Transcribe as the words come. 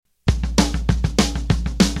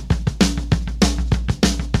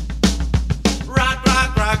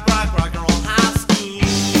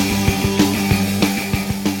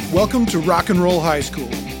Welcome to Rock and Roll High School.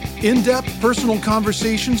 In-depth personal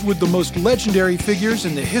conversations with the most legendary figures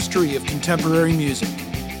in the history of contemporary music.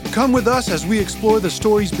 Come with us as we explore the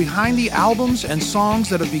stories behind the albums and songs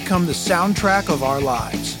that have become the soundtrack of our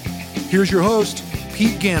lives. Here's your host,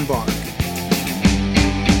 Pete Ganbarg.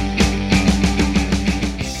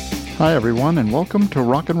 Hi, everyone, and welcome to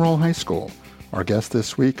Rock and Roll High School. Our guest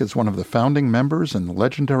this week is one of the founding members and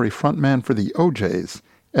legendary frontman for the O'Jays,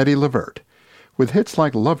 Eddie Levert. With hits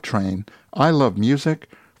like Love Train, I Love Music,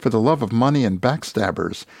 For the Love of Money, and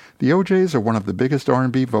Backstabbers, the O'Jays are one of the biggest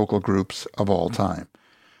R&B vocal groups of all time.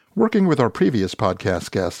 Working with our previous podcast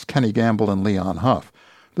guests, Kenny Gamble and Leon Huff,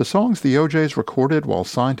 the songs the O'Jays recorded while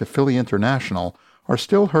signed to Philly International are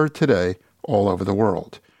still heard today all over the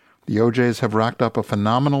world. The O'Jays have racked up a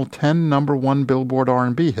phenomenal 10 number one Billboard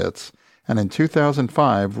R&B hits, and in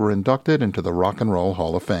 2005 were inducted into the Rock and Roll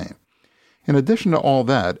Hall of Fame. In addition to all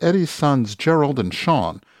that, Eddie's sons Gerald and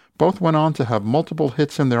Sean both went on to have multiple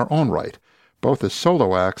hits in their own right, both as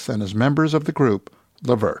solo acts and as members of the group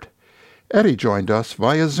Levert. Eddie joined us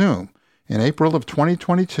via Zoom in April of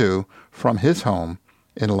 2022 from his home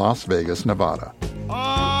in Las Vegas, Nevada.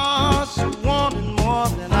 Oh, she wanted more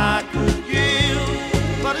than I could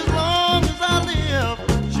give, but as long as I live,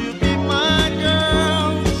 she'll be my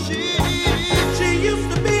girl. She used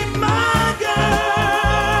to be my girl.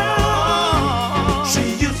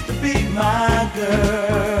 She used to be my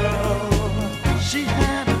girl. She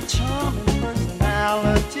had a charming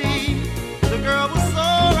personality. The girl was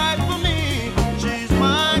so right for me. She's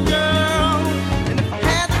my girl. And if I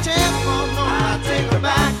had the chance, oh no, I'd take her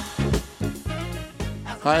back.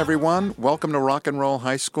 Hi, everyone. Welcome to Rock and Roll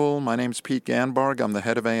High School. My name's Pete Ganbarg. I'm the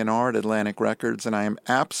head of A&R at Atlantic Records, and I am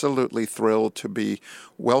absolutely thrilled to be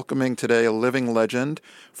welcoming today a living legend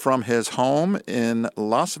from his home in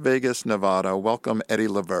Las Vegas, Nevada. Welcome, Eddie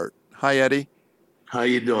Levert. Hi, Eddie. How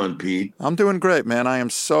you doing, Pete? I'm doing great, man. I am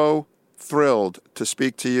so thrilled to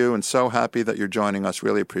speak to you and so happy that you're joining us.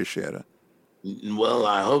 Really appreciate it. Well,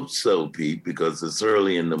 I hope so, Pete, because it's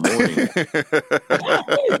early in the morning.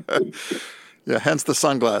 Yeah, hence the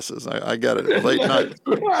sunglasses. I get it. Late night.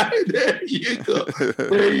 Right, there you go.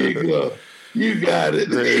 There you go. You got it.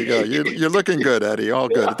 There you go. You're looking good, Eddie. All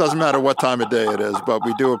good. It doesn't matter what time of day it is, but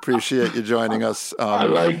we do appreciate you joining us. I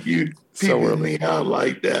like you so peeping early. me out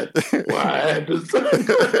like that. Why I had to say.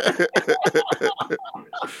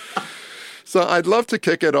 So I'd love to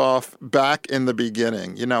kick it off back in the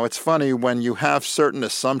beginning. You know, it's funny when you have certain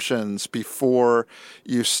assumptions before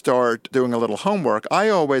you start doing a little homework. I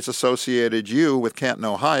always associated you with Canton,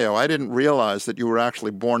 Ohio. I didn't realize that you were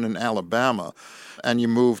actually born in Alabama and you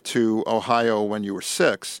moved to Ohio when you were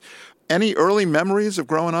 6. Any early memories of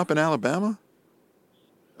growing up in Alabama?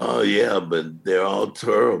 Oh, yeah, but they're all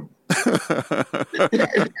terrible.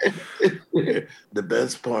 The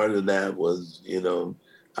best part of that was, you know,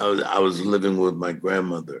 I was living with my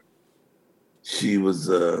grandmother. She was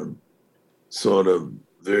a sort of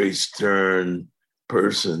very stern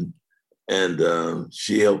person, and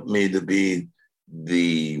she helped me to be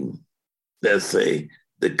the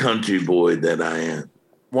country boy that I am.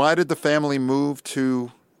 Why did the family move to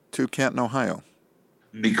Canton, Ohio?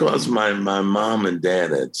 Because my mom and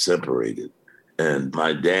dad had separated, and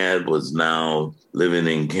my dad was now living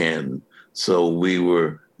in Canton. So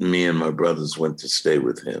me and my brothers went to stay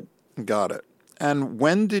with him. Got it. And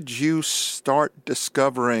when did you start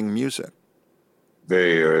discovering music?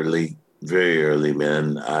 Very early,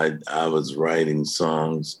 man. I was writing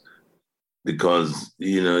songs because,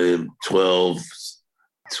 you know, 12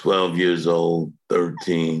 years old,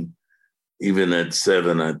 13, even at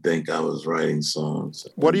 7, I think I was writing songs.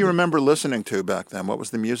 What do you remember listening to back then? What was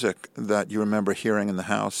the music that you remember hearing in the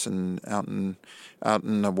house and out in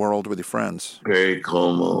the world with your friends? Perry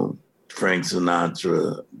Como, Frank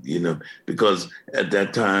Sinatra, you know, because at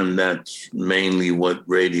that time, that's mainly what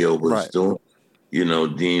radio was doing. You know,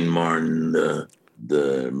 Dean Martin, the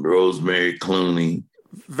Rosemary Clooney.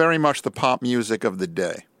 Very much the pop music of the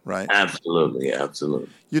day, right? Absolutely, absolutely.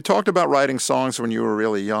 You talked about writing songs when you were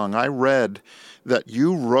really young. I read that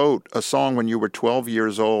you wrote a song when you were 12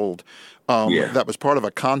 years old that was part of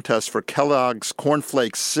a contest for Kellogg's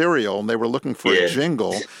Cornflakes cereal, and they were looking for a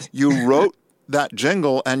jingle. You wrote that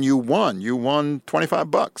jingle, and you won. You won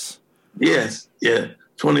 $25. Yes, yeah,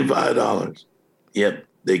 $25. Yep,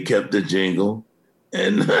 they kept the jingle,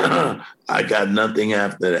 and I got nothing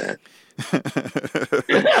after that.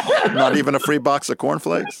 Not even a free box of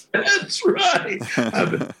cornflakes? That's right.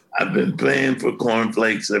 I've been playing for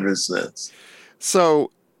cornflakes ever since.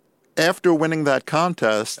 So after winning that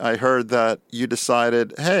contest, I heard that you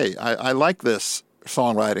decided, hey, I like this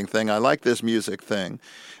songwriting thing. I like this music thing.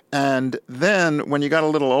 And then when you got a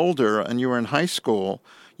little older and you were in high school,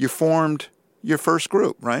 you formed your first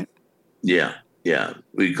group, right? Yeah.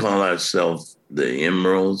 We call ourselves the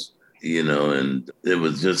Emeralds, and it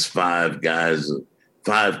was just 5 guys,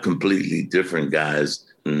 5 completely different guys,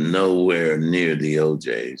 nowhere near the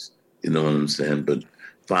OJs. You know what I'm saying? But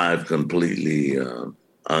 5 completely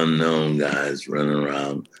unknown guys running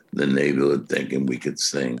around the neighborhood thinking we could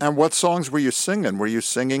sing. And what songs were you singing? Were you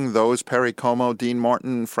singing those Perry Como, Dean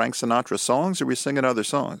Martin, Frank Sinatra songs, or were you singing other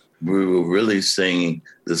songs? We were really singing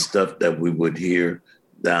the stuff that we would hear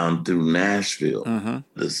down through Nashville,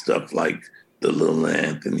 the stuff like the Little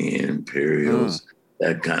Anthony Imperials,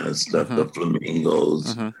 that kind of stuff, the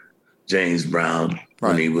Flamingos, James Brown,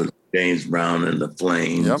 when he was James Brown and the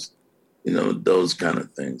Flames, those kind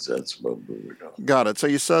of things. That's what we were doing. Got it. So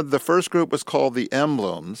you said the first group was called the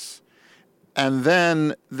Emblems, and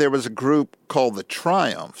then there was a group called the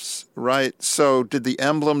Triumphs, right? So did the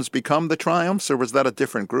Emblems become the Triumphs, or was that a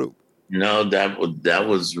different group? No, that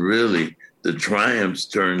was really, the Triumphs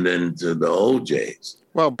turned into the OJs.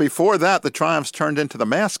 Well, before that, the Triumphs turned into the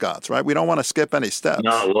Mascots, right? We don't want to skip any steps.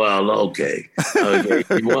 No, well, okay.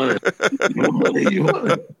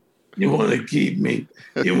 You want to keep me.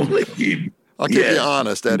 I'll keep you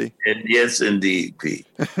honest, Eddie. And yes, indeed, Pete.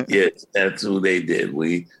 Yes, that's who they did.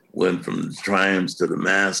 We went from the Triumphs to the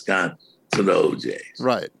Mascot to the OJs.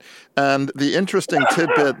 Right. And the interesting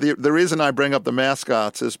tidbit, the reason I bring up the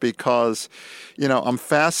Mascots is because, I'm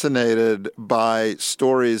fascinated by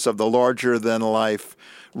stories of the larger-than-life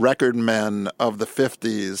record men of the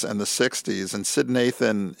 50s and the 60s. And Sid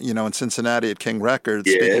Nathan, in Cincinnati at King Records,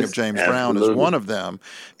 speaking of James Brown, is one of them.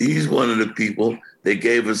 He's one of the people that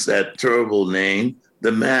gave us that terrible name,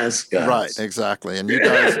 the Mascots. Right, exactly. And you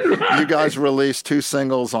guys released 2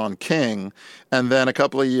 singles on King, and then a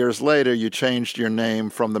couple of years later, you changed your name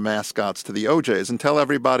from the Mascots to the OJs. And tell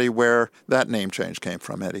everybody where that name change came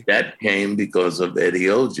from, Eddie. That came because of Eddie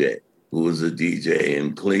OJ, who was a DJ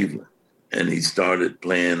in Cleveland, and he started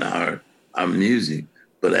playing our music.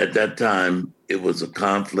 But at that time, it was a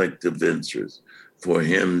conflict of interest for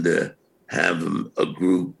him to have a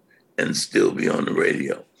group and still be on the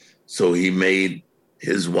radio. So he made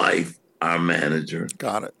his wife our manager.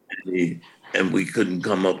 Got it. And we couldn't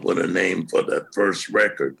come up with a name for the first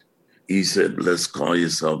record. He said, let's call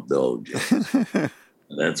yourself the OJ.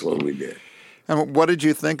 That's what we did. And what did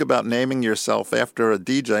you think about naming yourself after a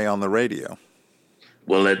DJ on the radio?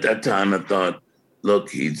 Well, at that time, I thought, look,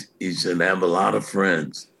 he should have a lot of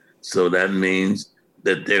friends. So that means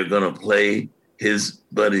that they're going to play, his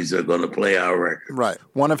buddies are going to play our record. Right.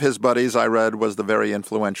 One of his buddies, I read, was the very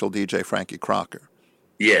influential DJ Frankie Crocker.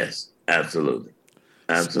 Yes, absolutely.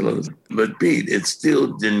 Absolutely. But Pete, it still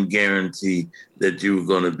didn't guarantee that you were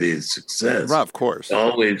going to be a success. Right, of course. It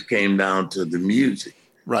always came down to the music.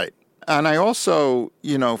 Right. And I also,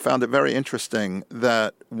 found it very interesting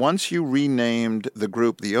that once you renamed the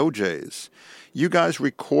group the OJs, you guys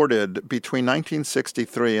recorded between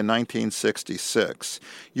 1963 and 1966.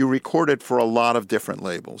 You recorded for a lot of different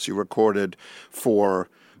labels. You recorded for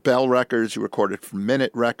Bell Records, you recorded for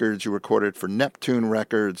Minute Records, you recorded for Neptune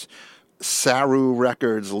Records, Saru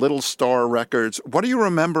Records, Little Star Records. What do you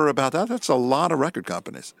remember about that? That's a lot of record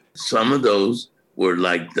companies. Some of those were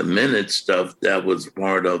like the Minute stuff that was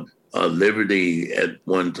part of Liberty at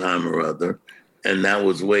one time or other, and that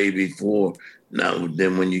was way before. Now,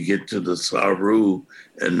 then when you get to the Saru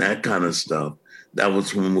and that kind of stuff, that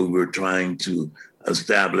was when we were trying to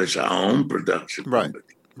establish our own production company.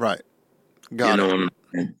 Right. Got it. What I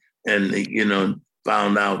mean? And,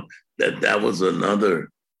 found out that was another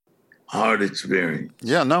hard experience.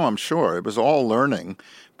 Yeah, no, I'm sure. It was all learning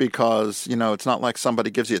because, it's not like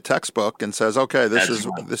somebody gives you a textbook and says, okay, this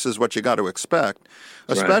is what you got to expect.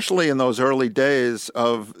 Especially in those early days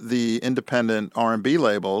of the independent R&B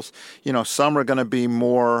labels, some are going to be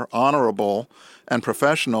more honorable and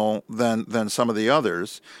professional than some of the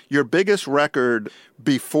others. Your biggest record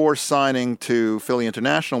before signing to Philly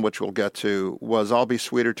International, which we'll get to, was I'll Be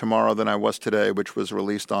Sweeter Tomorrow Than I Was Today, which was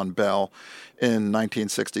released on Bell in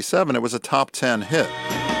 1967. It was a top 10 hit.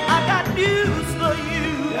 I got news for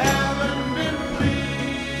you, haven't been free.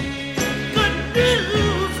 Good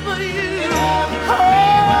news for you.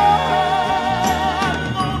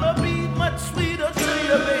 I'm gonna be much sweeter to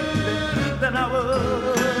you, baby, than I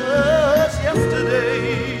was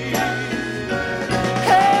yesterday.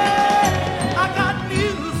 Hey, I got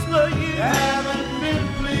news for you, haven't been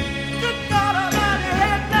free. Good God Almighty,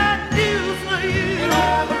 had that news for you.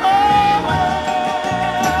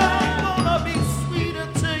 I'm gonna be sweeter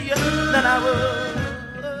to you than I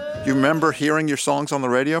was. You remember hearing your songs on the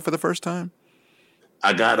radio for the first time?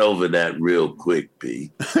 I got over that real quick,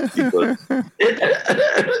 P. Because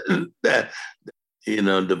that,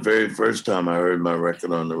 the very first time I heard my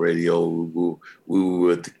record on the radio, we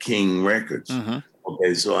were at the King Records. Mm-hmm.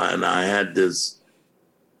 Okay, so I had this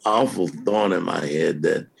awful thought in my head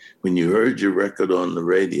that when you heard your record on the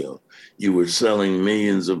radio, you were selling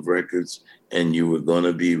millions of records and you were going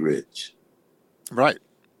to be rich. Right.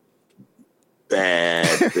 Bad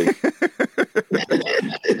thing.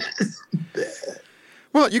 Bad.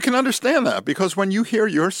 Well, you can understand that because when you hear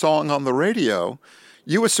your song on the radio,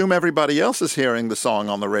 you assume everybody else is hearing the song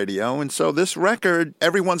on the radio. And so this record,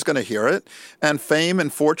 everyone's going to hear it. And fame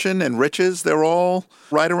and fortune and riches, they're all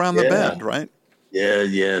right around the bend, right?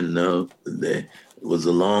 Yeah, no. It was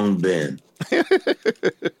a long bend.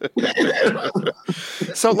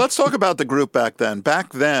 So let's talk about the group back then.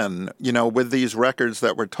 Back then, with these records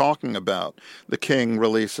that we're talking about, the King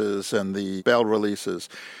releases and the Bell releases,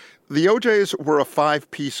 the OJs were a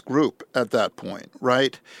 5-piece group at that point,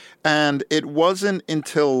 right? And it wasn't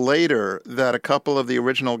until later that a couple of the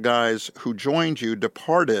original guys who joined you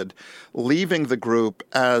departed, leaving the group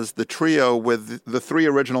as the trio with the 3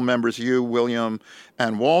 original members, you, William,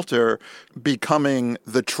 and Walter, becoming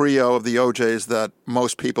the trio of the OJs that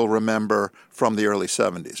most people remember from the early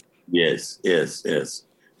 70s. Yes.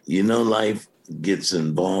 Life gets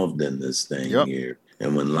involved in this thing here.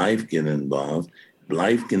 And when life gets involved,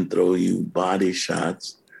 life can throw you body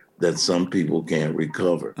shots that some people can't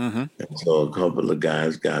recover. Mm-hmm. And so a couple of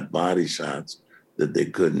guys got body shots that they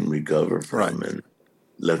couldn't recover from and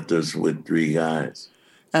left us with 3 guys.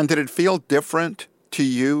 And did it feel different to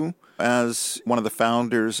you as one of the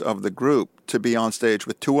founders of the group to be on stage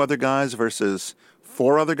with 2 other guys versus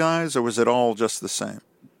 4 other guys, or was it all just the same?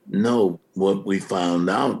 No, what we found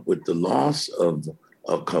out with the loss of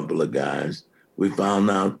a couple of guys, we found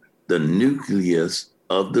out the nucleus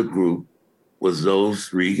of the group was those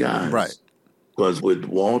 3 guys. Right. Because with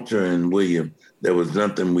Walter and William, there was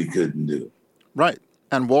nothing we couldn't do. Right.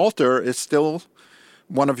 And Walter is still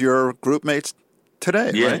one of your group mates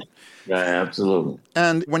today, right? Yeah, absolutely.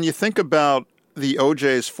 And when you think about the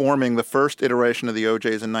OJs forming the first iteration of the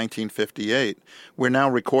OJs in 1958, we're now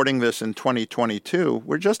recording this in 2022.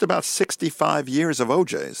 We're just about 65 years of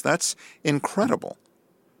OJs. That's incredible.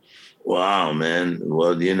 Wow, man.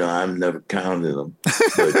 Well, I've never counted them.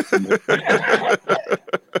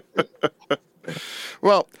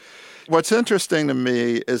 Well, what's interesting to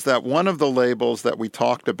me is that one of the labels that we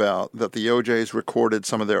talked about that the OJs recorded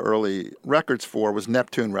some of their early records for was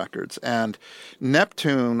Neptune Records. And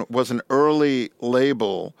Neptune was an early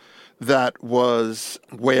label that was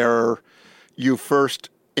where you first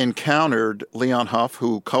encountered Leon Huff,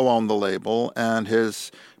 who co-owned the label, and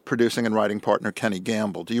his producing and writing partner, Kenny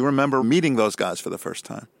Gamble. Do you remember meeting those guys for the first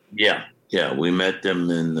time? Yeah. We met them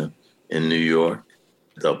in New York.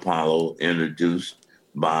 The Apollo, introduced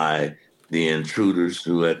by the Intruders,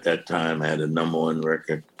 who at that time had a #1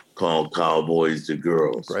 record called Cowboys to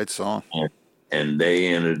Girls. Great song. And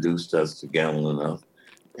they introduced us to Gamble and Huff.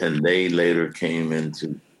 And they later came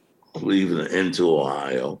into Cleveland, into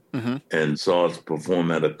Ohio, and saw us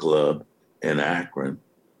perform at a club in Akron.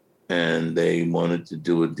 And they wanted to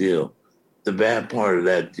do a deal. The bad part of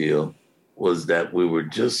that deal was that we were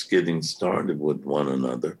just getting started with one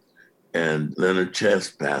another. And Leonard Chess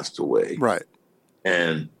passed away. Right.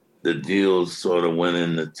 And the deal sort of went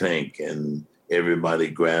in the tank, and everybody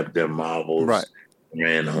grabbed their marbles and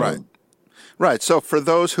ran home. Right. So for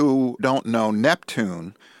those who don't know,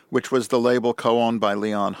 Neptune, which was the label co-owned by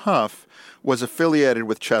Leon Huff, was affiliated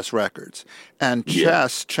with Chess Records. And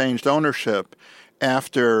Chess changed ownership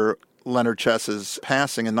after Leonard Chess's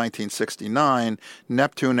passing in 1969.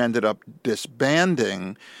 Neptune ended up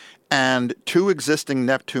disbanding, and 2 existing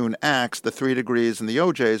Neptune acts, the 3 Degrees and the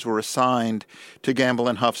OJs, were assigned to Gamble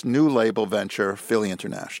and Huff's new label venture, Philly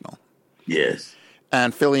International. Yes.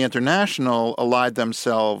 And Philly International allied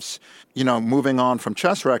themselves, moving on from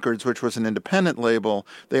Chess Records, which was an independent label,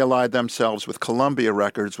 they allied themselves with Columbia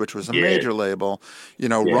Records, which was a major label,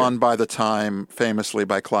 run by the time famously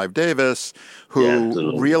by Clive Davis,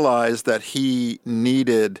 who realized that he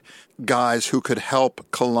needed guys who could help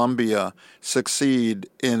Columbia succeed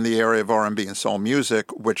in the area of R&B and soul music,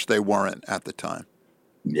 which they weren't at the time.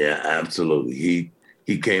 Yeah, absolutely.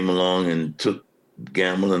 He came along and took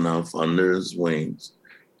Gamble and Huff under his wings,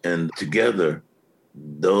 and together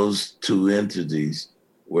those 2 entities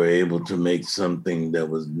were able to make something that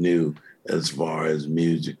was new as far as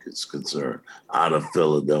music is concerned out of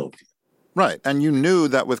Philadelphia. Right. And you knew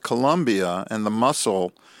that with Columbia and the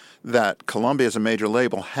muscle that Columbia as a major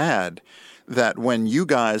label had, that when you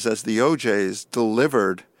guys as the OJs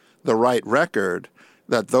delivered the right record,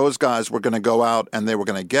 that those guys were going to go out and they were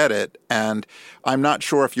going to get it. And I'm not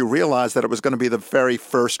sure if you realized that it was going to be the very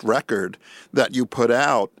first record that you put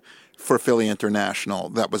out for Philly International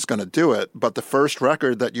that was going to do it. But the first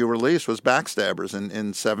record that you released was Backstabbers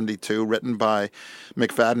in 72, written by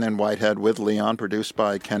McFadden and Whitehead with Leon, produced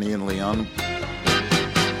by Kenny and Leon.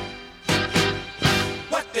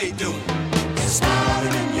 What they doing?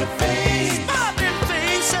 Smiling in your face. Smiling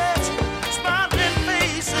faces. Smiling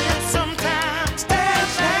faces. Sometimes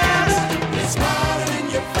they're smiling in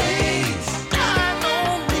your face. I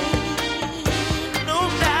don't mean no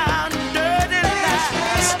down dirty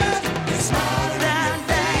lies. They're smiling in your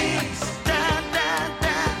face. Down, down,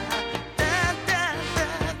 down, down, down,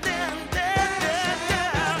 down, down,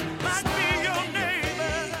 down. Might be your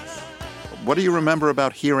neighbor. What do you remember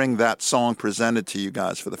about hearing that song presented to you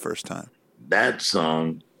guys for the first time? That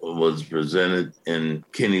song was presented in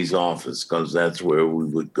Kenny's office because that's where we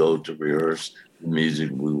would go to rehearse the music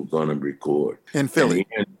we were going to record. In Philly?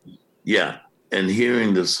 And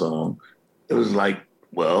hearing the song, it was like,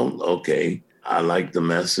 well, okay, I like the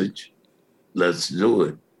message. Let's do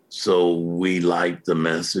it. So we liked the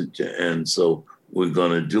message, and so we're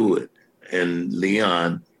going to do it. And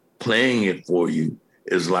Leon playing it for you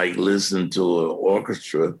is like listening to an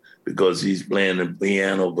orchestra because he's playing the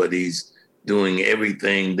piano, but he's doing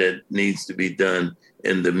everything that needs to be done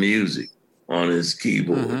in the music on his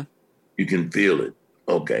keyboard. Mm-hmm. You can feel it.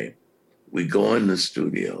 Okay. We go in the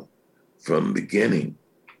studio from beginning,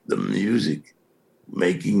 the music,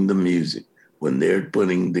 making the music, when they're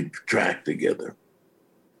putting the track together,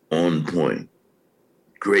 on point,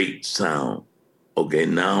 great sound. Okay,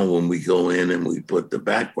 now when we go in and we put the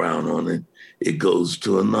background on it, it goes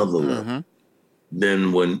to another level. Mm-hmm.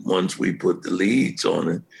 Then once we put the leads on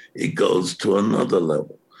it, it goes to another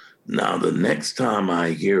level. Now, the next time I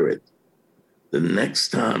hear it,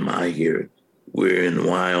 we're in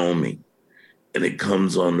Wyoming and it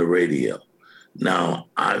comes on the radio. Now,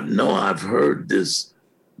 I know I've heard this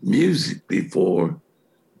music before.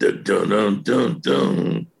 Dun dun dun dun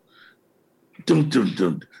dun dun dun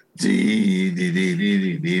dun dee dee dee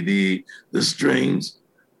dee dee dee, the strings.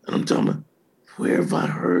 And I'm talking about, where have I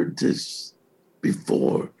heard this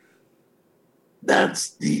before?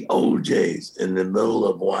 That's the OJs in the middle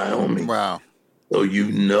of Wyoming. Wow. So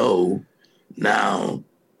you know now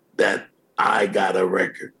that I got a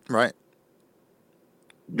record. Right.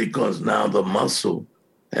 Because now the Muscle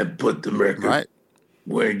had put the record right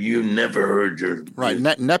where you never heard your right.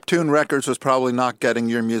 Neptune Records was probably not getting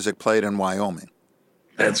your music played in Wyoming.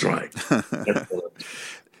 That's right.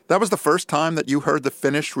 That was the first time that you heard the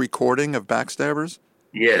finished recording of Backstabbers?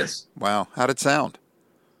 Yes. Wow. How'd it sound?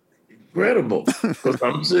 Incredible. Because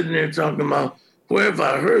I'm sitting there talking about, where have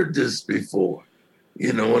I heard this before?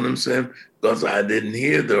 You know what I'm saying? Because I didn't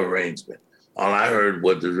hear the arrangement. All I heard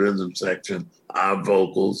was the rhythm section, our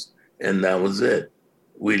vocals, and that was it.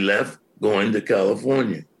 We left going to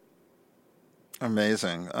California.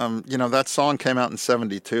 Amazing. That song came out in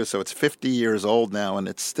 72, so it's 50 years old now, and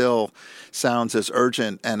it still sounds as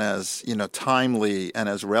urgent and as, timely and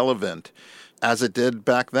as relevant as it did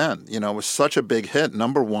back then. It was such a big hit.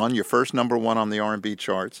 Number one, your first number one on the R&B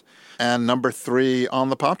charts, and number 3 on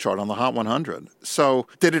the pop chart, on the Hot 100. So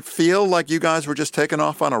did it feel like you guys were just taking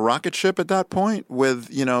off on a rocket ship at that point with,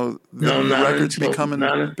 the records becoming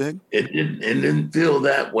big? It didn't feel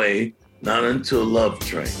that way, not until Love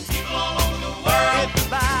Train.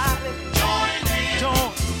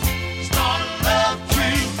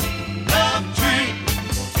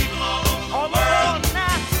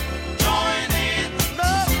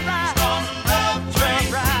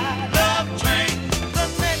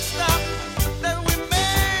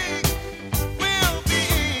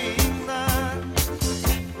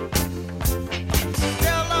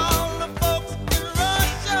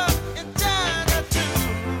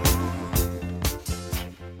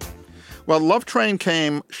 Well, Love Train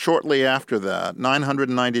came shortly after that.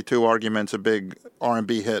 992 Arguments, a big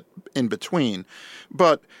R&B hit in between.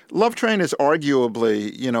 But Love Train is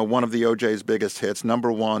arguably, one of the OJ's biggest hits,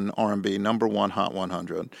 number 1 R&B, number 1 Hot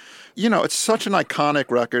 100. It's such an iconic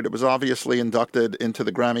record. It was obviously inducted into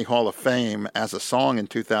the Grammy Hall of Fame as a song in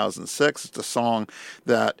 2006. It's a song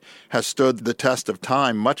that has stood the test of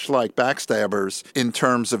time, much like Backstabbers, in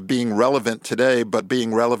terms of being relevant today, but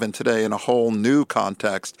being relevant today in a whole new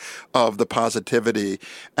context of the positivity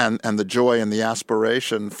and the joy and the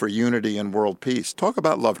aspiration for unity and world peace. Talk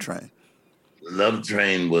about Love Train. Love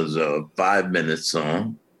Train was a 5-minute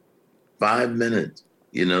song. 5 minutes.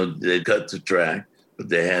 They cut the track, but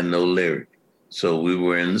they had no lyric. So we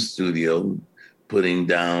were in the studio putting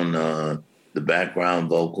down the background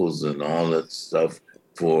vocals and all that stuff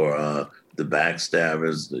for the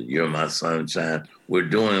Backstabbers, the You're My Sunshine. We're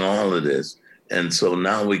doing all of this. And so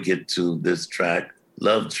now we get to this track,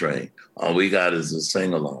 Love Train. All we got is a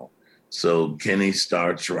sing-along. So Kenny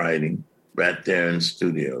starts writing right there in the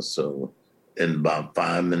studio. So and about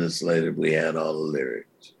 5 minutes later, we had all the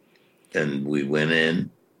lyrics. And we went in,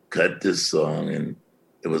 cut this song, and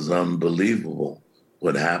it was unbelievable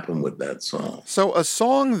what happened with that song. So a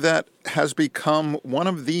song that has become one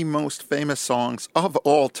of the most famous songs of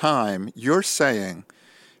all time, you're saying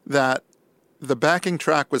that the backing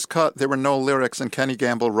track was cut, there were no lyrics, and Kenny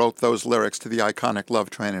Gamble wrote those lyrics to the iconic Love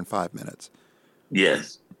Train in 5 minutes.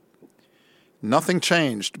 Yes. Nothing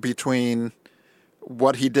changed between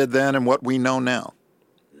what he did then and what we know now.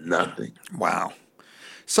 Nothing. Wow.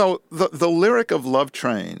 So the lyric of Love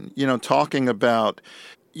Train, talking about,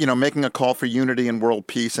 making a call for unity and world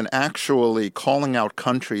peace and actually calling out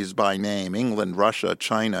countries by name, England, Russia,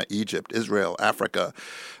 China, Egypt, Israel, Africa.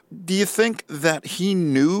 Do you think that he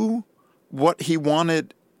knew what he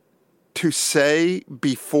wanted to say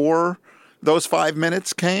before those 5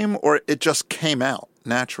 minutes came, or it just came out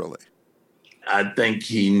naturally? I think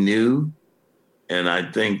he knew, and I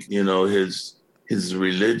think, his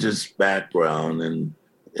religious background and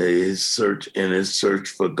his search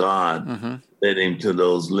for God led him to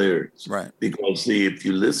those lyrics. Right. Because see, if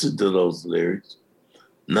you listen to those lyrics,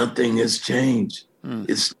 nothing has changed.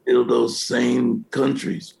 It's still those same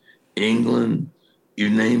countries. England, you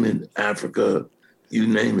name it, Africa, you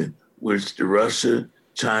name it. Where's Russia,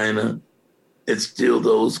 China, it's still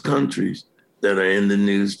those countries that are in the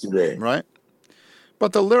news today. Right.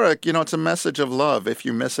 But the lyric, it's a message of love. If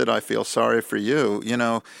you miss it, I feel sorry for you.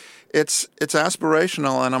 It's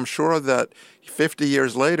aspirational, and I'm sure that 50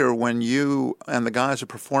 years later, when you and the guys are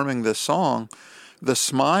performing this song, the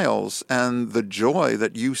smiles and the joy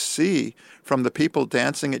that you see from the people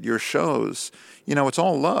dancing at your shows, it's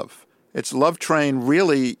all love. It's Love Train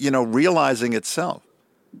really, realizing itself.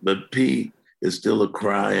 But P is still a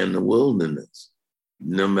cry in the wilderness.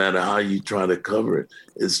 No matter how you try to cover it,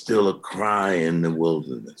 it's still a cry in the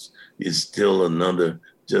wilderness. It's still another,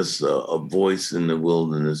 just a voice in the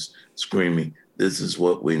wilderness screaming, this is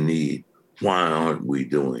what we need. Why aren't we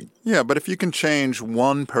doing? Yeah, but if you can change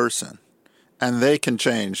one person and they can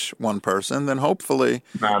change one person, then hopefully...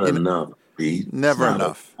 Not enough, Pete. Never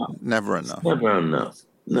enough. Never enough. Never enough.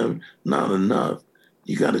 Never, not enough.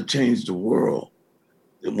 You got to change the world.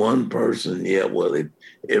 One person, yeah, well,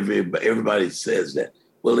 everybody says that.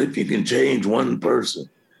 Well, if you can change one person,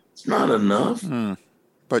 it's not enough.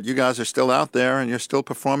 But you guys are still out there and you're still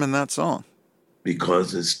performing that song.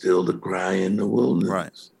 Because it's still the cry in the wilderness.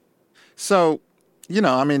 Right. So,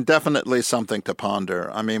 definitely something to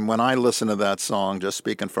ponder. When I listen to that song, just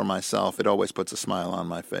speaking for myself, it always puts a smile on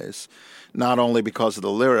my face. Not only because of the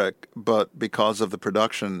lyric, but because of the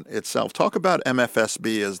production itself. Talk about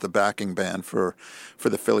MFSB as the backing band for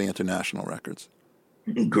the Philly International Records.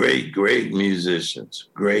 Great musicians,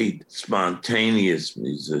 great spontaneous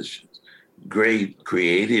musicians, great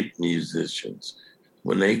creative musicians.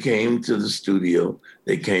 When they came to the studio,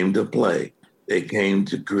 they came to play, they came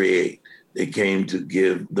to create, they came to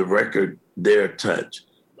give the record their touch.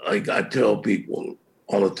 Like I tell people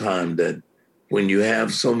all the time that when you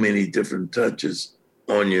have so many different touches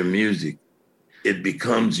on your music, it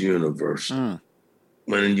becomes universal.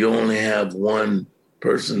 When you only have one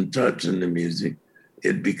person touching the music,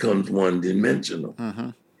 it becomes one-dimensional.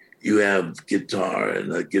 You have guitar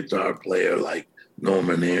and a guitar player like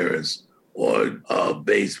Norman Harris or a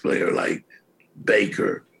bass player like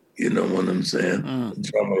Baker, you know what I'm saying? A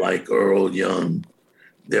drummer like Earl Young.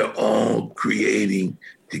 They're all creating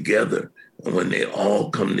together. And when they all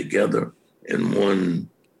come together in one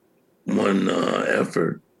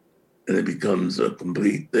effort, and it becomes a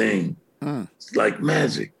complete thing, it's like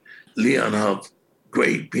magic. Leon Huff,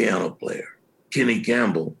 great piano player. Kenny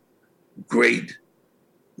Gamble, great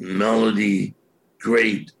melody,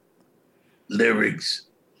 great lyrics.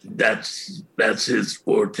 That's his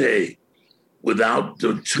forte. Without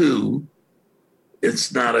the two,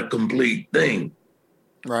 it's not a complete thing.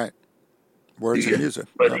 Right. Words and music.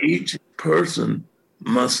 But each person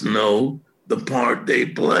must know the part they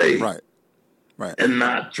play. Right. And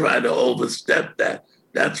not try to overstep that.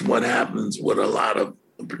 That's what happens with a lot of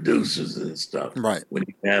producers and stuff. Right. When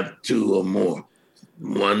you have two or more.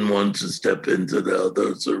 One wants to step into the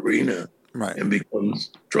other's arena. Right. And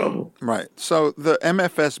becomes trouble. Right. So the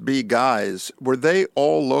MFSB guys, were they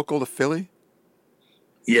all local to Philly?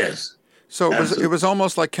 Yes. So Absolutely. it was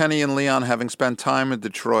almost like Kenny and Leon having spent time in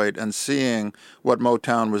Detroit and seeing what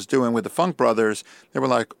Motown was doing with the Funk Brothers. They were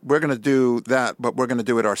like, we're going to do that, but we're going to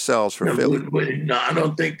do it ourselves for No, Philly. no, I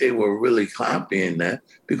don't think they were really copying that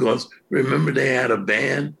because remember they had a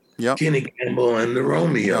band, Yep. Kenny Campbell and the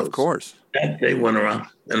Romeos. Yeah, of course. That they went around,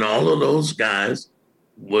 and all of those guys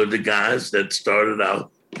were the guys that started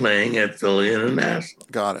out playing at Philly International.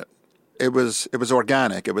 Got it. It was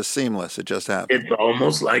organic. It was seamless. It just happened. It's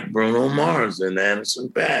almost like Bruno Mars and Anderson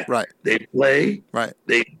 .Paak. Right. They play, right.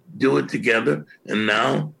 They do it together, and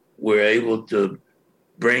now we're able to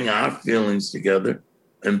bring our feelings together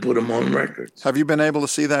and put them on records. Have you been able to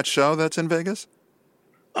see that show that's in Vegas?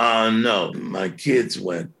 No, my kids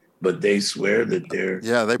went, but they swear that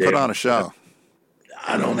they put on a show.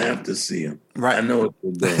 I don't have to see them. Right. I know what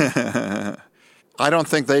they're doing. I don't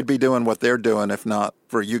think they'd be doing what they're doing if not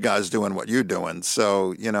for you guys doing what you're doing.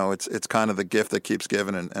 So, it's kind of the gift that keeps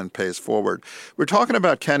giving and pays forward. We're talking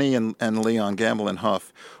about Kenny and Leon Gamble and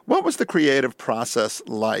Huff. What was the creative process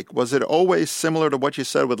like? Was it always similar to what you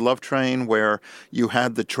said with Love Train, where you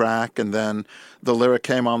had the track and then the lyric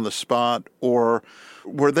came on the spot? Or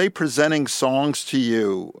were they presenting songs to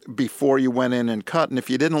you before you went in and cut? And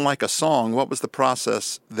if you didn't like a song, what was the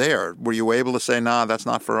process there? Were you able to say, nah, that's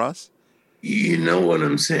not for us? You know what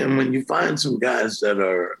I'm saying? When you find some guys that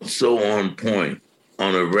are so on point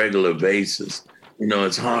on a regular basis,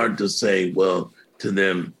 it's hard to say, well, to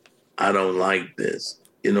them, I don't like this.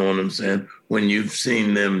 You know what I'm saying? When you've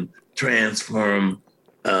seen them transform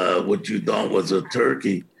what you thought was a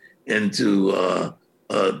turkey into a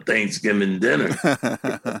Thanksgiving dinner.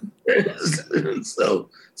 So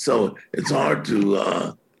it's hard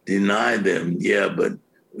to deny them. Yeah, but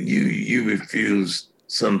you refuse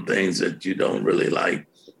some things that you don't really like.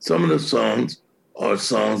 Some of the songs are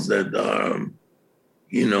songs that are,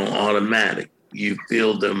 automatic. You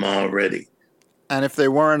feel them already. And if they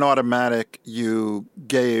weren't automatic, you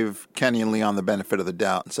gave Kenny and Leon the benefit of the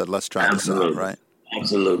doubt and said, let's try this out, right?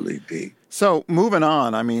 Absolutely, Pete. So moving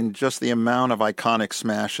on, just the amount of iconic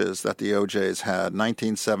smashes that the OJs had.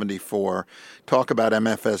 1974, talk about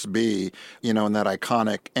MFSB, and that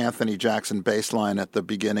iconic Anthony Jackson bass line at the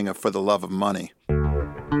beginning of For the Love of Money.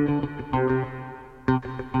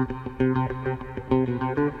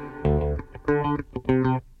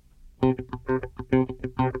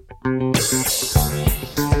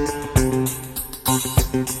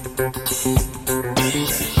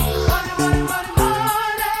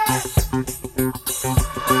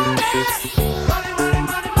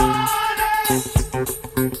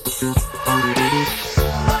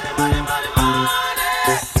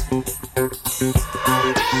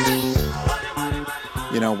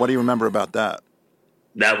 What do you remember about that?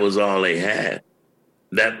 That was all they had.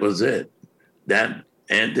 That was it. That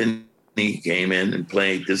Anthony came in and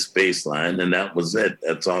played this bass line, and that was it.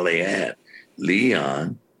 That's all they had.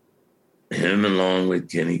 Leon, him along with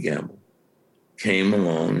Kenny Gamble, came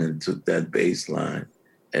along and took that bass line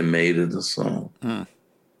and made it a song.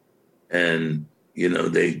 And,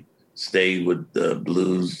 they stayed with the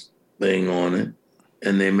blues thing on it,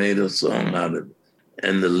 and they made a song out of it.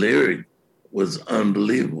 And the lyric was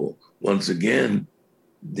unbelievable. Once again,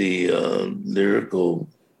 the lyrical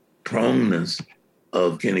proneness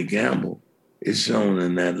of Kenny Gamble is shown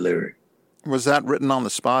in that lyric. Was that written on the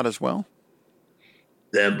spot as well?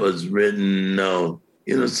 That was written, no.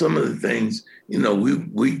 Some of the things,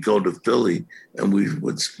 we'd go to Philly and we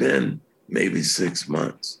would spend maybe 6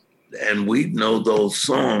 months. And we'd know those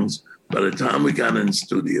songs. By the time we got in the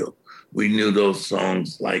studio, we knew those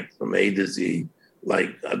songs like from A to Z,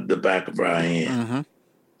 like the back of our hand. Mm-hmm.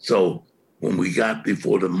 So when we got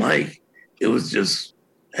before the mic, it was just,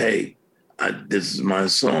 hey, this is my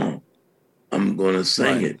song. I'm going to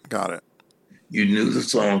sing it. Got it. You knew the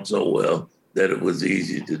song so well that it was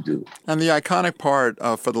easy to do. And the iconic part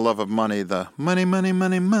of For the Love of Money, the money, money,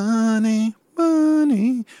 money, money,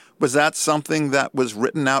 money, was that something that was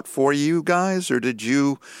written out for you guys, or did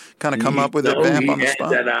you kind of come up with it vamp on the spot?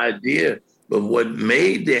 He had that idea, but what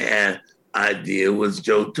made the idea was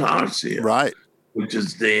Joe Tarsia, right, which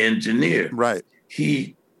is the engineer. Right.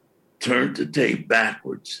 He turned the tape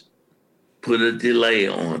backwards, put a delay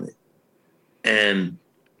on it, and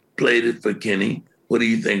played it for Kenny. What do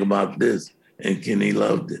you think about this? And Kenny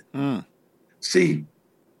loved it. See,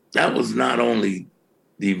 that was not only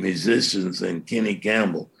the musicians and Kenny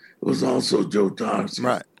Gamble, it was also Joe Tarsia.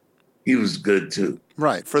 Right. He was good too.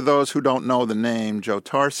 Right. For those who don't know the name, Joe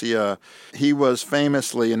Tarsia, he was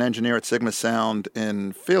famously an engineer at Sigma Sound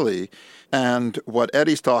in Philly. And what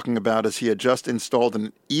Eddie's talking about is he had just installed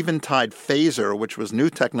an Eventide phaser, which was new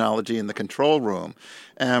technology in the control room.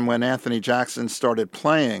 And when Anthony Jackson started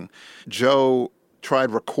playing, Joe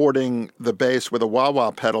tried recording the bass with a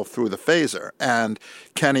wah-wah pedal through the phaser. And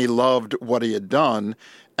Kenny loved what he had done,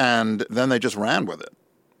 and then they just ran with it.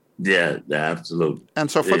 Yeah, absolutely.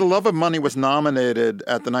 And so For the Love of Money was nominated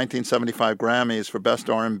at the 1975 Grammys for Best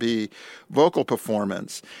R&B Vocal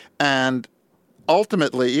Performance. And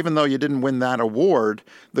ultimately, even though you didn't win that award,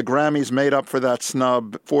 the Grammys made up for that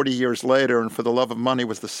snub 40 years later, and For the Love of Money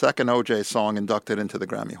was the second OJ song inducted into the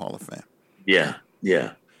Grammy Hall of Fame. Yeah.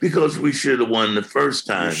 Because we should have won the first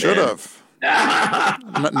time. We should have.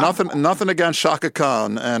 Nothing against Shaka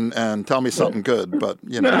Khan and Tell Me Something Good, but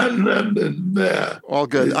all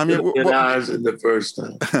good. I mean, ours in the first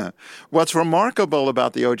time. What's remarkable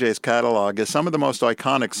about the OJ's catalog is some of the most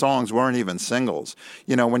iconic songs weren't even singles.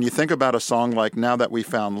 When you think about a song like Now That We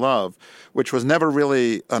Found Love, which was never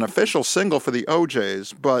really an official single for the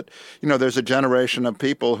OJ's, but there's a generation of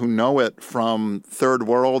people who know it from Third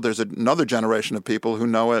World. There's another generation of people who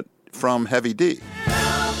know it from Heavy D.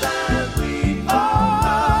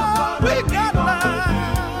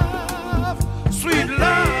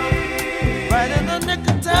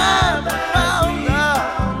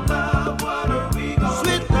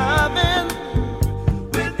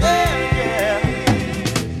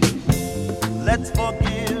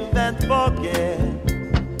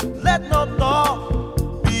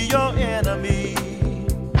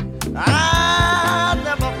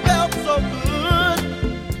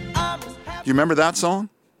 You remember that song?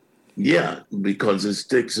 Yeah, because it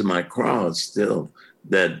sticks in my craw still.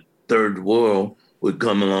 That Third World would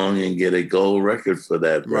come along and get a gold record for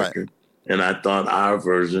that record. And I thought our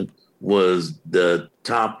version was the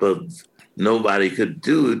top of, nobody could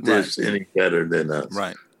do this any better than us.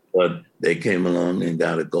 Right. But they came along and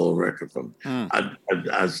got a gold record from it.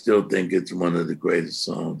 I still think it's one of the greatest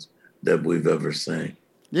songs that we've ever sang.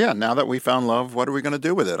 Yeah, Now That We Found Love, what are we going to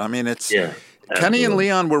do with it? I mean, it's... Yeah. Kenny and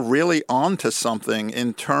Leon were really onto something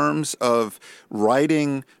in terms of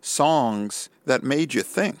writing songs that made you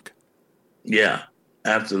think. Yeah,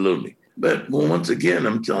 absolutely. But once again,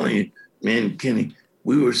 I'm telling you, me and Kenny,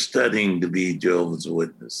 we were studying to be Jehovah's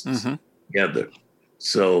Witnesses together.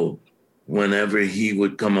 So whenever he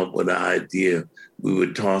would come up with an idea, we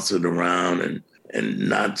would toss it around and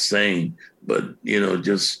not saying, but,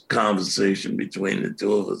 just conversation between the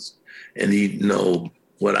two of us. And he'd know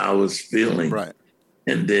what I was feeling. Right.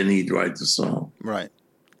 And then he'd write the song. Right.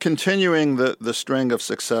 Continuing the string of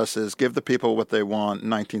successes, Give the People What They Want in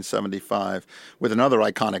 1975 with another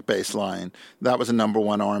iconic bass line. That was a number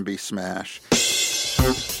one R&B smash.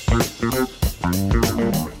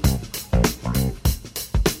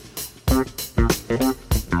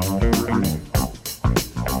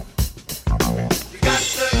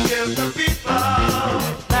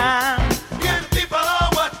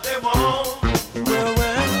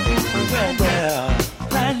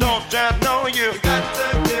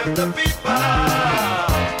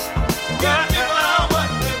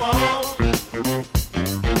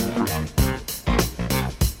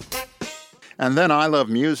 And then I Love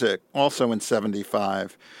Music, also in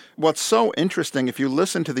 75. What's so interesting, if you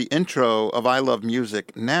listen to the intro of I Love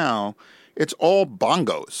Music now, it's all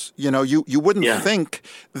bongos. You wouldn't think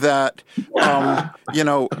that,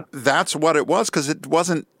 that's what it was, because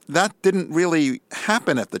that didn't really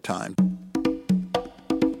happen at the time.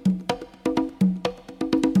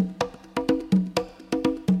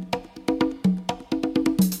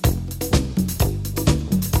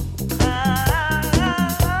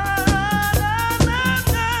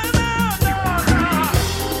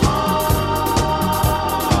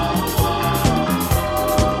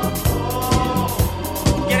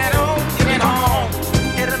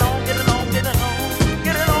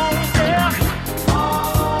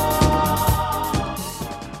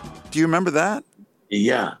 Do you remember that?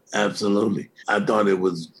 Yeah, absolutely. I thought it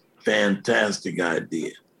was a fantastic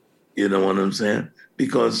idea. You know what I'm saying?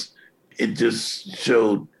 Because it just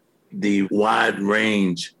showed the wide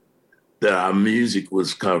range that our music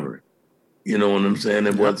was covering. You know what I'm saying?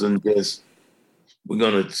 It wasn't just, we're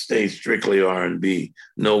going to stay strictly R&B.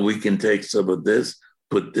 No, we can take some of this,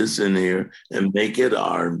 put this in here, and make it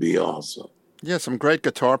R&B also. Yeah, some great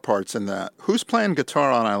guitar parts in that. Who's playing guitar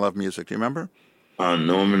on I Love Music? Do you remember?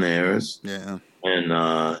 Norman Harris. Yeah. And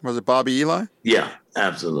was it Bobby Eli? Yeah,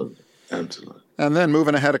 absolutely. And then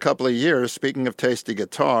moving ahead a couple of years, speaking of tasty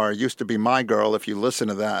guitar, Used to Be My Girl, if you listen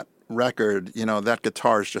to that record, that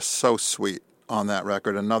guitar is just so sweet on that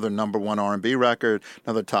record. Another number one R&B record,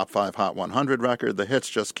 another top 5 Hot 100 record. The hits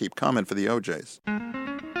just keep coming for the OJs.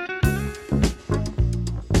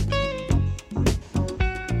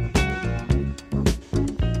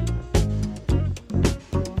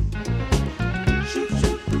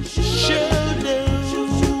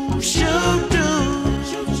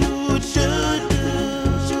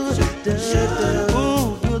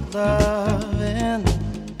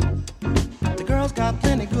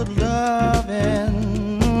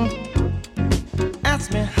 loving.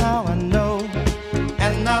 Ask me how I know,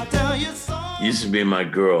 and I'll tell you so. Used to Be My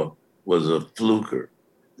Girl was a fluker.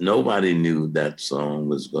 Nobody knew that song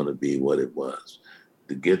was going to be what it was.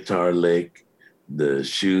 The guitar lick, the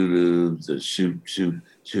shoot, the shoot,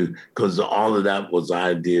 because all of that was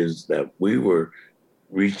ideas that we were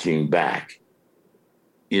reaching back,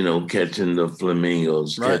 you know, catching the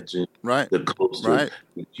flamingos, catching the coasters,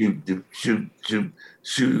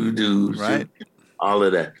 shoot, all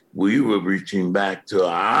of that. We were reaching back to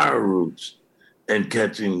our roots and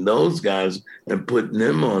catching those guys and putting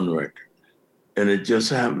them on record. And it just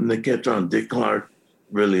happened to catch on. Dick Clark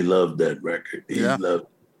really loved that record. He was.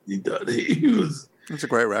 It's a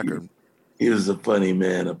great record. He was a funny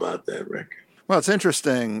man about that record. Well, it's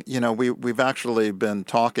interesting. You know, we've actually been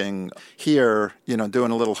talking here, you know, doing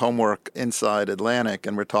a little homework inside Atlantic,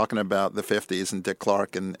 and we're talking about the 50s and Dick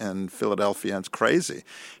Clark and Philadelphia. And it's crazy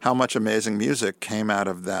how much amazing music came out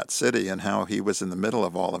of that city and how he was in the middle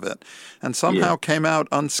of all of it and somehow came out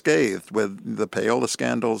unscathed with the payola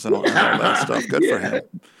scandals and all that stuff. Good for him.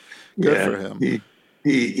 Good for him.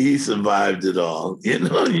 He survived it all. You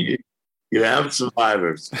know, you have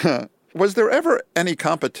survivors. Was there ever any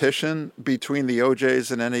competition between the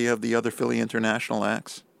OJs and any of the other Philly International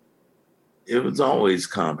acts? It was always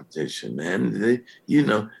competition, man. You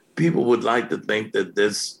know, people would like to think that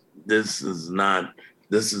this is about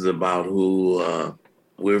who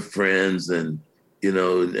we're friends and, you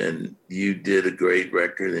know, and you did a great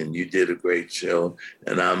record and you did a great show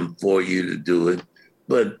and I'm for you to do it.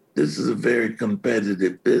 But this is a very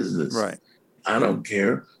competitive business. Right. I don't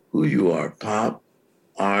care who you are, pop,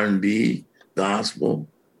 R&B, gospel,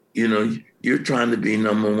 you know, you're trying to be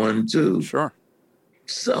number one too. Sure.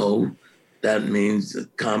 So that means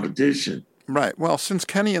competition. Right. Well, since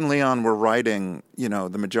Kenny and Leon were writing, you know,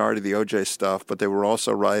 the majority of the OJ stuff, but they were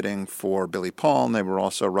also writing for Billy Paul, and they were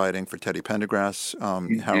also writing for Teddy Pendergrass,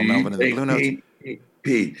 Harold Melvin, and the Blue Notes.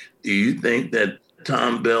 Pete, do you think that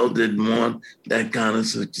Tom Bell didn't want that kind of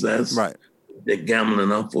success that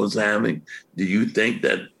Gambling Up was having? Do you think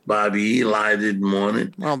that Bobby Eli didn't want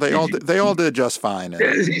it? Well, they all did just fine.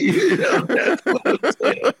 You know, that's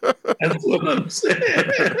what I'm saying.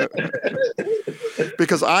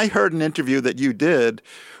 Because I heard an interview that you did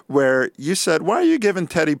where you said, why are you giving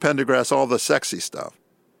Teddy Pendergrass all the sexy stuff?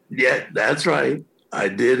 Yeah, that's right. I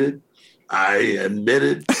did it. I admit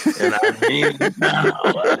it. And I mean it now.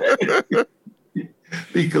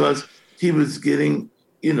 Because he was getting,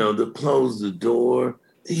 you know, to close the door.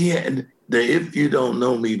 He had the If You Don't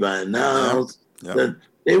Know Me By Now. That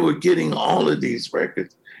they were getting all of these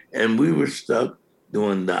records. And we were stuck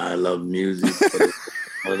doing the I Love Music,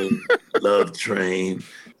 Love Train.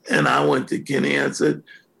 And I went to Kenny and said,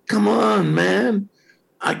 come on, man.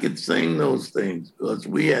 I could sing those things because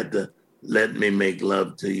we had to Let Me Make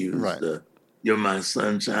Love to You. You're My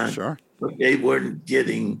Sunshine. Sure. But they weren't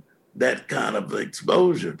getting that kind of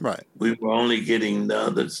exposure. Right. We were only getting the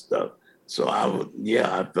other stuff. So I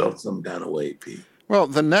felt some kind of way, Pete. Well,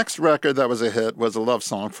 the next record that was a hit was a love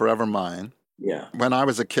song, Forever Mine. Yeah. When I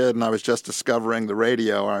was a kid and I was just discovering the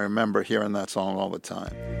radio, I remember hearing that song all the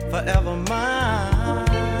time. Forever mine.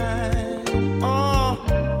 Oh,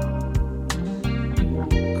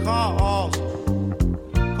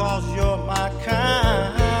 cause you're my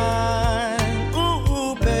kind.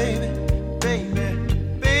 Ooh, baby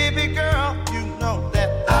girl, you know that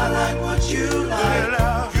I like what you like.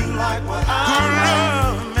 You like what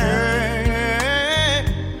I like.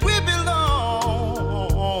 We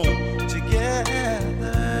belong together.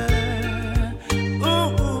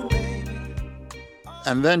 Ooh, baby.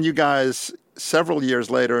 And then you guys, several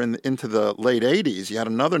years later, into the late 80s, you had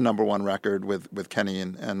another number one record with Kenny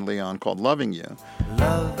and Leon called Loving You.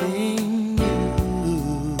 Loving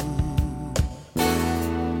you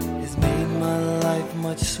has made my life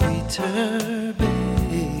much sweeter,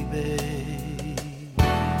 baby.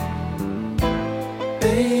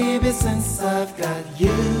 Baby, since I've got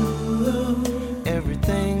you,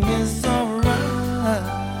 everything is alright.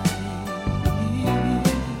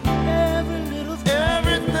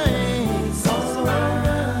 Everything's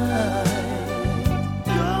alright.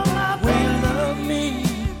 When you love me,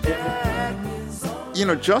 You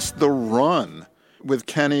know, just the run with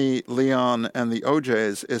Kenny, Leon, and the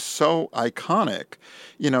OJs is so iconic,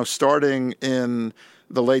 you know, starting in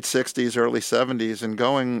the late 60s, early 70s, and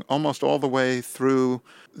going almost all the way through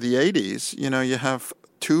the 80s. You know, you have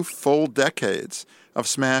 2 full decades of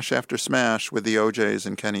smash after smash with the OJs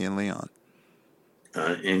and Kenny and Leon.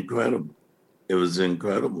 Incredible. It was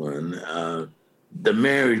incredible. And the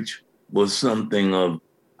marriage was something of,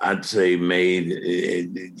 I'd say,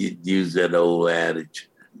 use that old adage,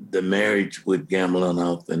 the marriage with Gamble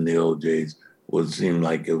Health and the OJs would seem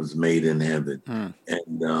like it was made in heaven.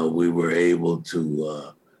 And we were able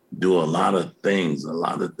to do a lot of things,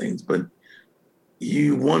 but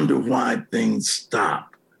you wonder why things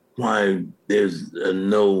stop, why there's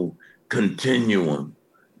no continuum.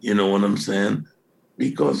 You know what I'm saying?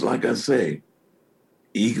 Because like I say,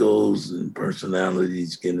 egos and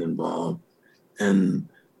personalities get involved, and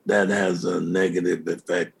that has a negative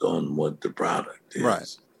effect on what the product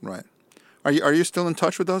is. Right. Are you still in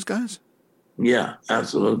touch with those guys? Yeah,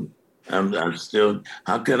 absolutely. I'm still.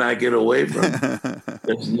 How can I get away from it?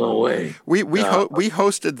 There's no way. We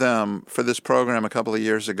hosted them for this program a couple of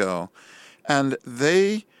years ago, and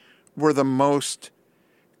they were the most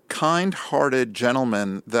kind-hearted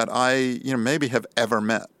gentlemen that I maybe have ever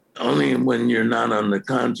met. Only when you're not on the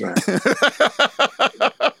contract.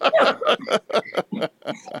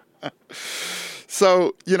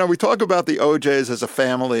 So, we talk about the OJs as a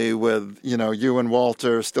family with, you and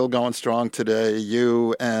Walter still going strong today,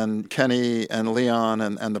 you and Kenny and Leon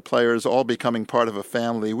and the players all becoming part of a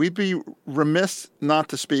family. We'd be remiss not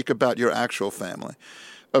to speak about your actual family,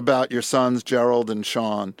 about your sons, Gerald and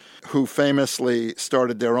Sean, who famously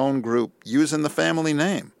started their own group using the family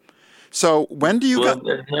name. So when do you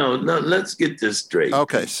No, let's get this straight.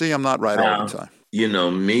 Okay, see, I'm not right all the time.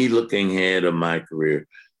 Me looking ahead of my career,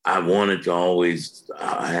 I wanted to always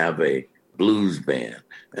have a blues band.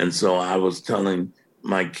 And so I was telling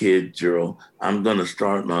my kid, Gerald, I'm going to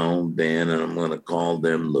start my own band and I'm going to call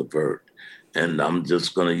them Levert. And I'm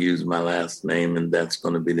just going to use my last name and that's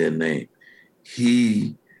going to be their name.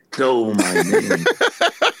 He stole my name.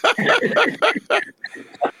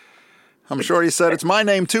 I'm sure he said, it's my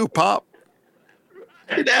name too, Pop.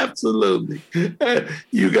 Absolutely.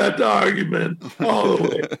 You got the argument all the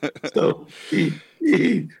way. So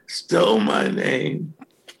he stole my name.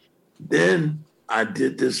 Then I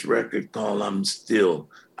did this record called I'm Still.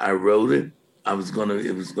 I wrote it. It was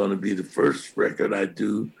gonna be the first record I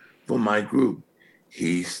do for my group.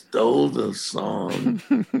 He stole the song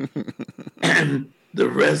and the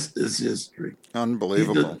rest is history.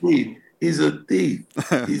 Unbelievable. He's a thief.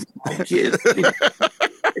 He's my kid.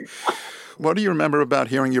 What do you remember about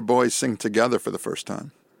hearing your boys sing together for the first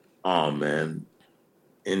time? Oh, man.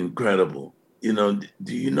 Incredible. Do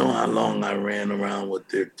you know how long I ran around with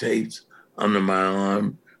their tapes under my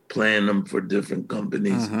arm, playing them for different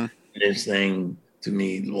companies? Mm-hmm. And they're saying to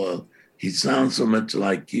me, well, he sounds so much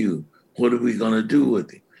like you. What are we going to do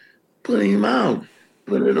with him? Put him out.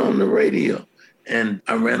 Put it on the radio. And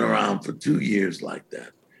I ran around for 2 years like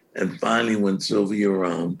that. And finally, when Sylvia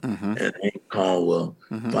Rome and Hank Caldwell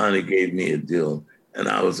finally gave me a deal, and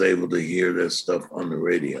I was able to hear their stuff on the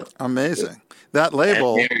radio. Amazing. That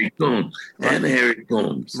label. And Harry Coombs. Right. And Harry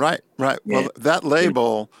Coombs. Right. Yeah. Well, that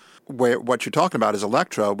label, what you're talking about is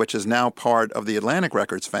Electro, which is now part of the Atlantic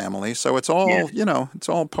Records family. So it's all, it's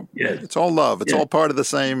all love. It's all part of the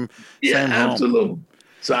same Yeah, home. absolutely.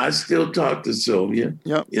 So I still talk to Sylvia.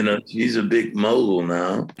 Yep. She's a big mogul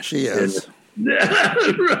now. She is.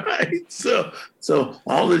 Right. So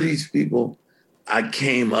all of these people I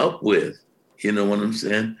came up with, you know what I'm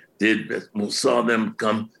saying? Saw them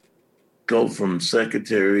go from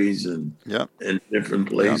secretaries and different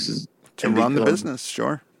places to run the business.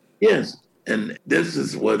 Sure. Yes. And this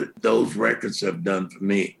is what those records have done for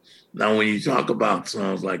me. Now, when you talk about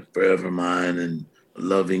songs like Forever Mine and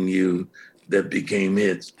Loving You that became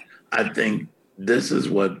hits, I think this is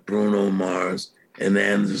what Bruno Mars and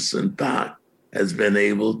Anderson .Paak has been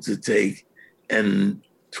able to take and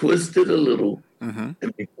twist it a little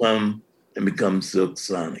and become Silk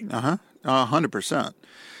Sonic. 100%.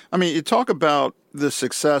 I mean, you talk about the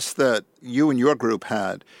success that you and your group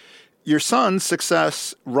had. Your son's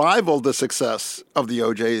success rivaled the success of the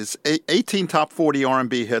OJs. 18 top 40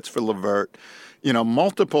 R&B hits for Levert.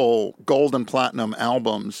 Multiple gold and platinum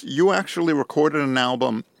albums. You actually recorded an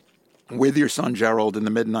album with your son Gerald in the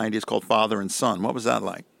mid-'90s called Father and Son. What was that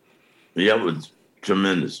like? Yeah, it was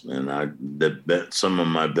tremendous, man. Some of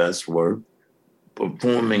my best work.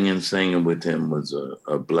 Performing and singing with him was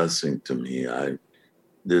a blessing to me.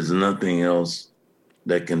 There's nothing else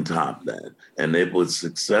that can top that. And it was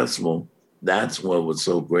successful. That's what was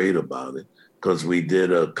so great about it, because we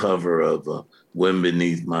did a cover of Wind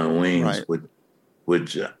Beneath My Wings, right.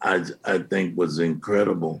 which I think was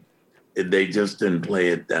incredible. They just didn't play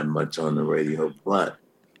it that much on the radio, but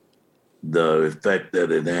the effect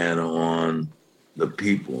that it had on the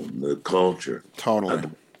people, the culture. Totally.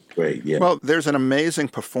 Great, yeah. Well, there's an amazing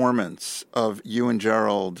performance of you and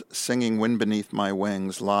Gerald singing Wind Beneath My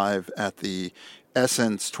Wings live at the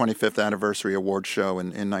Essence 25th Anniversary Award Show in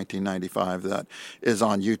 1995 that is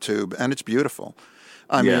on YouTube, and it's beautiful.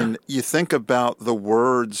 I Yeah. mean, you think about the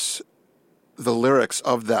words, the lyrics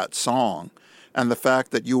of that song, and the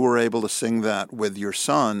fact that you were able to sing that with your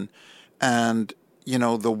son, and, you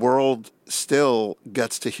know, the world still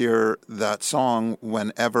gets to hear that song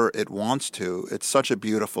whenever it wants to. It's such a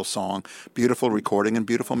beautiful song, beautiful recording, and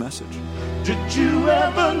beautiful message. Did you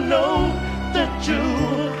ever know that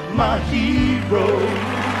you're my hero?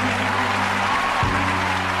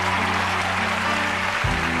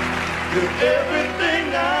 You're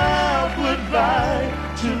everything I would like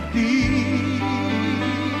to be.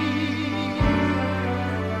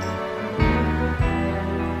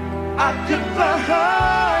 I could fly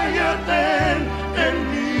higher than an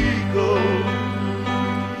eagle.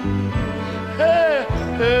 Hey,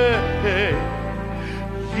 hey, hey.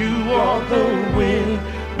 You are the wind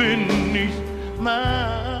beneath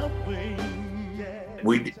my wings. Yeah.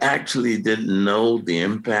 We actually didn't know the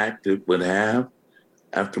impact it would have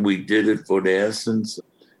after we did it for the Essence,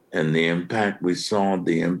 and the impact we saw,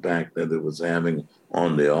 the impact that it was having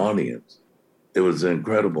on the audience. It was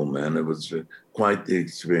incredible, man. It was quite the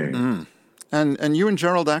experience. And you and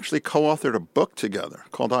Gerald actually co-authored a book together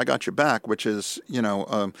called "I Got Your Back," which is, you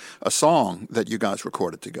know, a song that you guys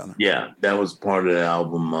recorded together. Yeah, that was part of the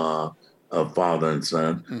album of Father and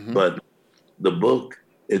Son. Mm-hmm. But the book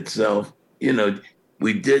itself, you know,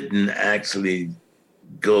 we didn't actually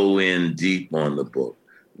go in deep on the book.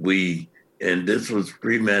 And this was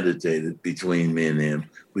premeditated between me and him.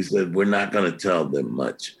 We said, we're not going to tell them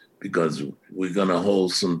much because we're going to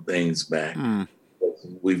hold some things back.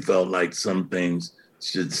 We felt like some things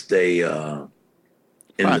should stay in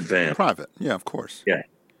the family. Private, yeah, of course. Yeah,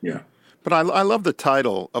 yeah. But I love the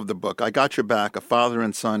title of the book, "I Got Your Back, A Father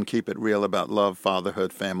and Son Keep It Real About Love,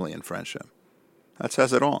 Fatherhood, Family, and Friendship." That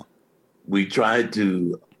says it all. We tried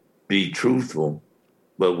to be truthful,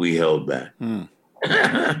 but we held back.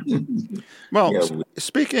 Well, Yeah,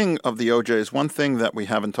 speaking of the OJs, one thing that we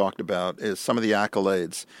haven't talked about is some of the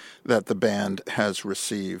accolades that the band has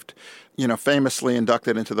received. You know, famously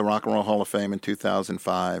inducted into the Rock and Roll Hall of Fame in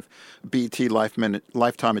 2005, BET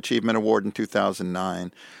Lifetime Achievement Award in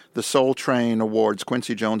 2009, the Soul Train Awards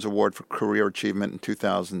Quincy Jones Award for Career Achievement in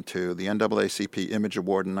 2002, the NAACP Image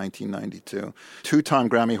Award in 1992, two-time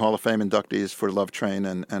Grammy Hall of Fame inductees for Love Train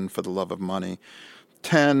and For the Love of Money,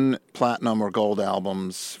 10 platinum or gold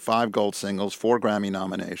albums, 5 gold singles, 4 Grammy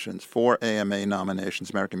nominations, 4 AMA nominations,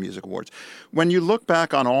 American Music Awards. When you look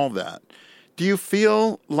back on all that, do you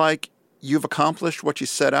feel like you've accomplished what you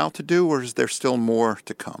set out to do, or is there still more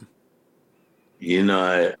to come? You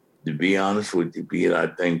know, to be honest with you, Pete, I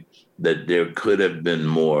think that there could have been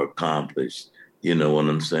more accomplished. You know what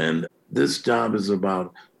I'm saying? This job is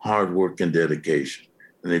about hard work and dedication.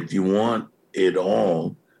 And if you want it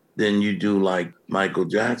all, then you do like Michael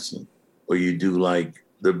Jackson, or you do like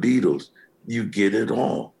the Beatles. You get it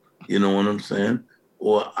all. You know what I'm saying?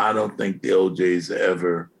 Or I don't think the OJs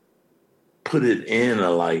ever put it in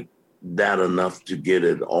like that enough to get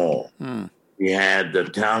it all. We had the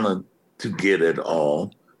talent to get it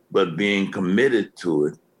all, but being committed to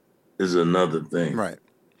it is another thing. Right.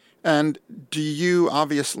 And do you,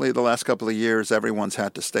 obviously the last couple of years, everyone's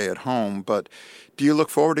had to stay at home, but do you look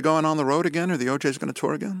forward to going on the road again? Are the OJs going to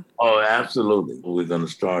tour again? Oh, absolutely. We're going to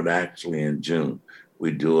start actually in June.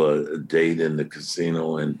 We do a date in the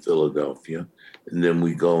casino in Philadelphia, and then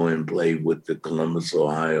we go and play with the Columbus,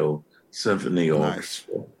 Ohio Symphony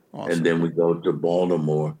Orchestra. Awesome. And then we go to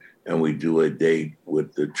Baltimore and we do a date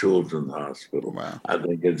with the Children's Hospital. Wow. I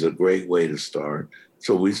think it's a great way to start.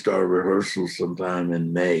 So we start rehearsals sometime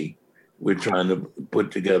in May. We're trying to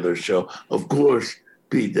put together a show. Of course,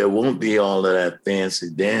 Pete, there won't be all of that fancy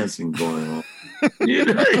dancing going on. You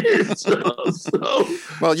know,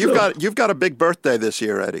 well, you've got a big birthday this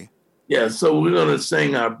year, Eddie. Yeah, so we're going to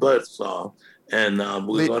sing our butts off, and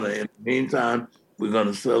we're going to, in the meantime, we're going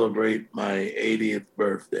to celebrate my 80th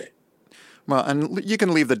birthday. Well, and you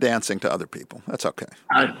can leave the dancing to other people. That's okay.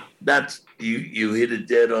 You hit it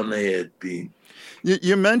dead on the head, Pete.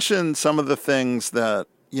 You mentioned some of the things that,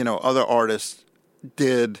 you know, other artists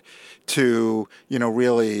did to, you know,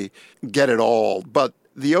 really get it all. But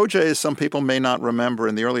the OJs, some people may not remember,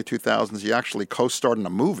 in the early 2000s, you actually co-starred in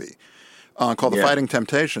a movie called The Fighting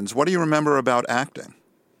Temptations. What do you remember about acting?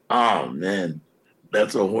 Oh, man,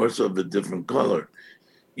 that's a horse of a different color.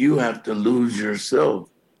 You have to lose yourself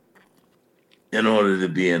in order to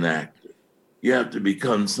be an actor. You have to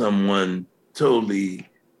become someone totally,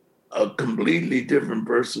 a completely different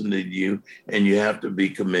person than you, and you have to be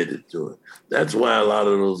committed to it. That's why a lot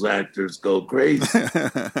of those actors go crazy.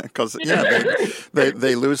 Because,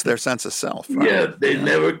 they lose their sense of self. Right? Yeah, they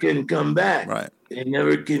never can come back. Right. They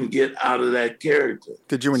never can get out of that character.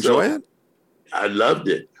 Did you enjoy it? I loved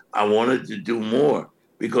it. I wanted to do more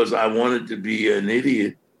because I wanted to be an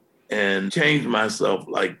idiot and change myself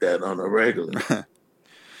like that on a regular.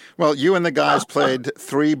 Well, you and the guys played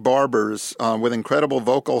three barbers with incredible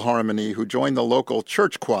vocal harmony who joined the local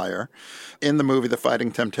church choir in the movie The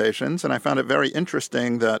Fighting Temptations. And I found it very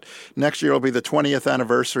interesting that next year will be the 20th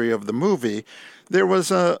anniversary of the movie. There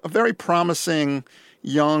was a very promising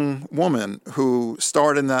young woman who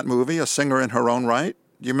starred in that movie, a singer in her own right.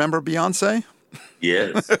 Do you remember Beyonce?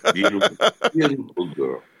 Yes, beautiful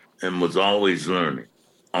girl, and was always learning,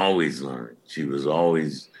 always learning. She was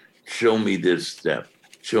always, show me this step.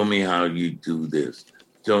 Show me how you do this.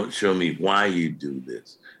 Don't show me why you do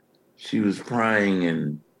this. She was prying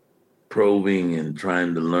and probing and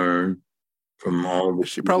trying to learn from all the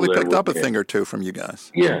She probably picked up a thing or two from you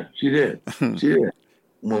guys. Yeah, she did. She did.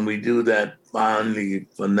 When we do that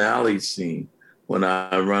finale scene, when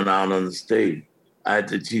I run out on the stage, I had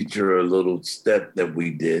to teach her a little step that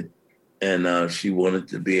we did, and she wanted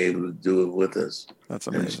to be able to do it with us. That's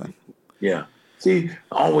amazing. Yeah. See,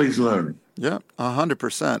 always learning. Yeah,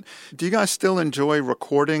 100%. Do you guys still enjoy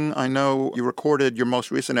recording? I know you recorded your most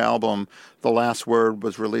recent album, The Last Word,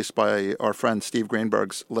 was released by our friend Steve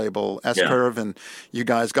Greenberg's label, S-Curve, and you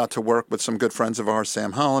guys got to work with some good friends of ours,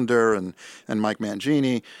 Sam Hollander and Mike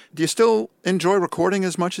Mangini. Do you still enjoy recording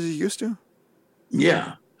as much as you used to?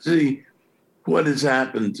 Yeah. See, what has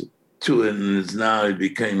happened to it, and it's now it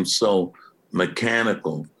became so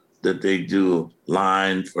mechanical that they do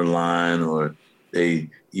line for line, or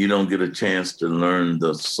you don't get a chance to learn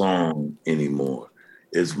the song anymore.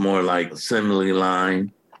 It's more like assembly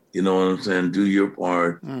line, you know what I'm saying? Do your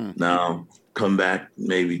part. Now come back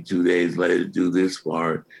maybe 2 days later, do this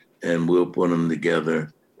part, and we'll put them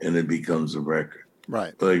together and it becomes a record.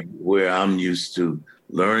 Right. But where I'm used to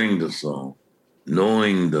learning the song,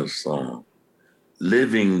 knowing the song,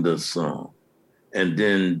 living the song, and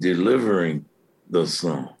then delivering the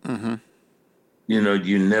song. Mm-hmm. You know,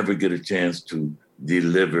 you never get a chance to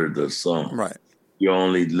deliver the song. Right. You're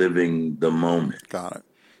only living the moment. Got it.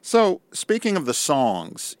 So, speaking of the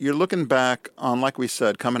songs, you're looking back on, like we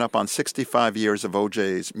said, coming up on 65 years of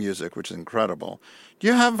OJ's music, which is incredible. Do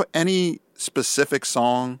you have any specific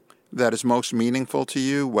song that is most meaningful to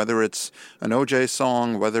you, whether it's an OJ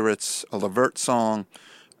song, whether it's a Levert song,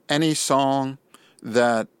 any song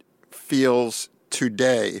that feels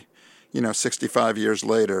today, 65 years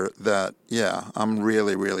later, that, yeah, I'm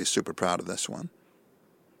really, really super proud of this one?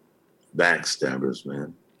 Backstabbers,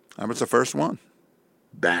 man. That was the first one.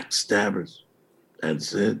 Backstabbers.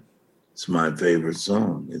 That's it. It's my favorite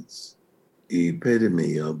song. It's the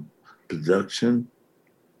epitome of production,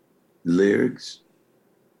 lyrics,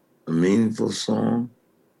 a meaningful song,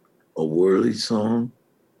 a worldly song,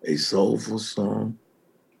 a soulful song,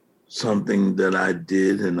 something that I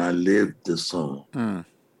did and I lived the song.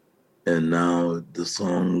 And now the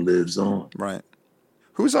song lives on. Right.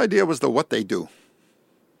 Whose idea was the What They Do?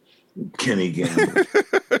 Kenny Gamble.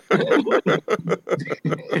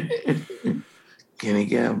 Kenny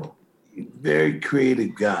Gamble. Very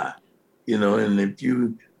creative guy, and if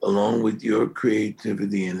you, along with your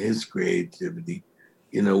creativity and his creativity,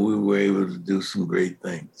 we were able to do some great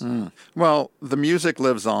things. Well, the music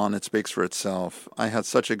lives on. It speaks for itself. I had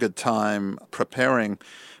such a good time preparing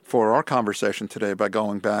for our conversation today by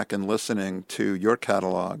going back and listening to your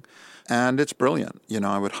catalog. And it's brilliant.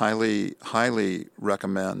 I would highly, highly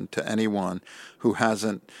recommend to anyone who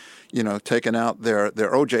hasn't, taken out their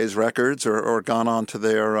OJ's records or gone on to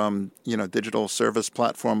their, digital service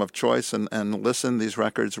platform of choice and listen. These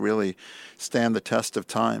records really stand the test of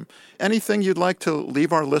time. Anything you'd like to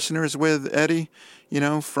leave our listeners with, Eddie,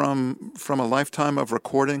 from a lifetime of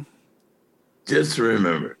recording? Just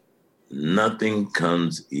remember, nothing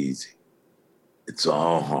comes easy. It's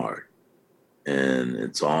all hard. And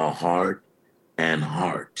it's all heart and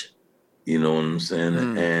heart. You know what I'm saying?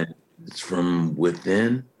 And it's from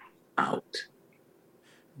within out.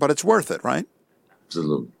 But it's worth it, right?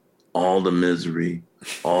 Absolutely. All the misery,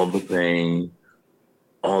 all the pain,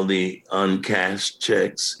 all the uncashed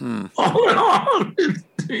checks, all of it.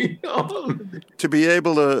 To be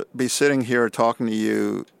able to be sitting here talking to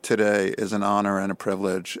you today is an honor and a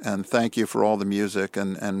privilege. And thank you for all the music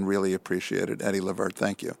and really appreciate it. Eddie Levert,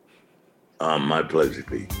 thank you. My pleasure,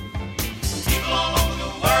 Pete. People all over the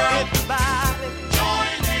world, everybody,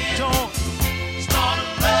 join in, start a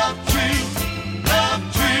love tree, love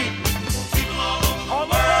tree. People all over the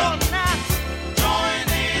world now, join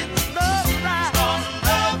in, love ride, start a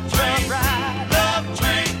love tree, love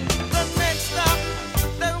tree. The next stop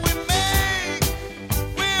that we make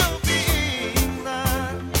will be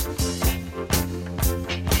England.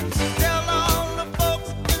 Tell all the folks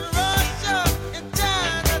in Russia.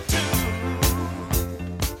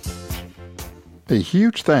 A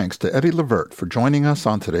huge thanks to Eddie Levert for joining us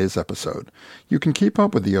on today's episode. You can keep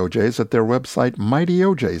up with the OJs at their website,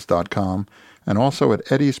 mightyojs.com, and also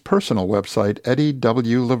at Eddie's personal website,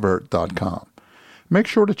 eddywlevert.com. Make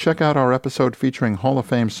sure to check out our episode featuring Hall of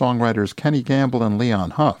Fame songwriters Kenny Gamble and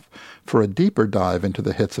Leon Huff for a deeper dive into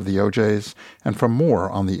the hits of the OJs and for more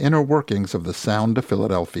on the inner workings of the sound of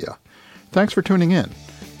Philadelphia. Thanks for tuning in.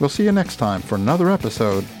 We'll see you next time for another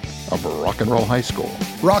episode of Rock and Roll High School.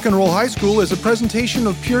 Rock and Roll High School is a presentation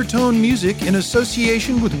of Pure Tone Music in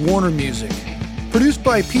association with Warner Music. Produced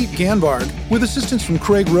by Pete Ganbard, with assistance from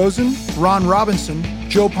Craig Rosen, Ron Robinson,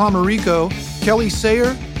 Joe Pomerico, Kelly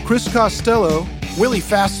Sayer, Chris Costello, Willie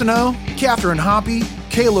Fastino, Catherine Hoppy,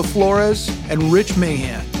 Kayla Flores, and Rich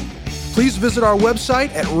Mahan. Please visit our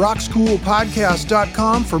website at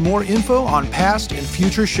rockschoolpodcast.com for more info on past and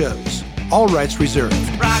future shows. All rights reserved.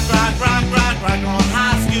 Rock on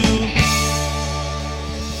high school.